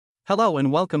Hello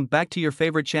and welcome back to your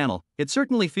favorite channel. It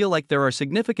certainly feels like there are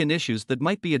significant issues that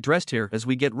might be addressed here as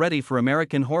we get ready for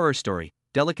American Horror Story,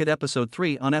 Delicate Episode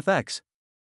 3 on FX.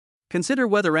 Consider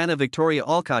whether Anna Victoria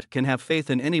Alcott can have faith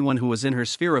in anyone who is in her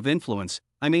sphere of influence.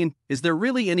 I mean, is there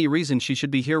really any reason she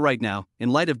should be here right now, in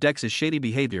light of Dex's shady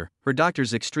behavior, her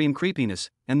doctor's extreme creepiness,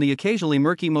 and the occasionally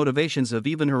murky motivations of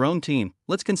even her own team?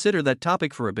 Let's consider that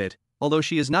topic for a bit. Although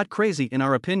she is not crazy in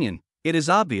our opinion, it is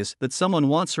obvious that someone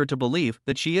wants her to believe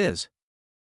that she is.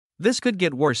 This could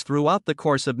get worse throughout the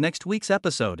course of next week's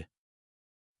episode.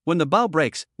 When the bough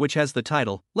breaks, which has the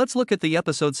title, let's look at the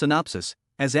episode synopsis.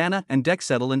 As Anna and Dex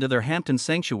settle into their Hampton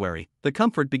sanctuary, the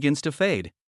comfort begins to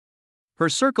fade. Her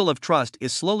circle of trust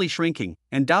is slowly shrinking,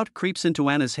 and doubt creeps into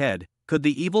Anna's head. Could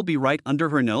the evil be right under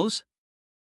her nose?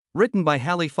 Written by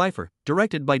Hallie Pfeiffer,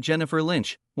 directed by Jennifer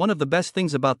Lynch. One of the best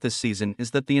things about this season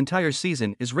is that the entire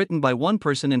season is written by one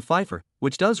person in Pfeiffer,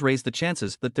 which does raise the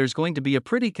chances that there's going to be a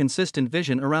pretty consistent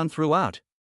vision around throughout.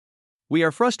 We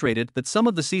are frustrated that some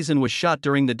of the season was shot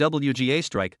during the WGA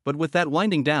strike, but with that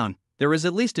winding down, there is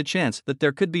at least a chance that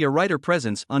there could be a writer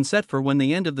presence on set for when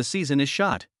the end of the season is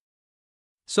shot.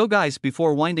 So guys,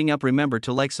 before winding up, remember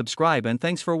to like, subscribe, and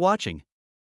thanks for watching.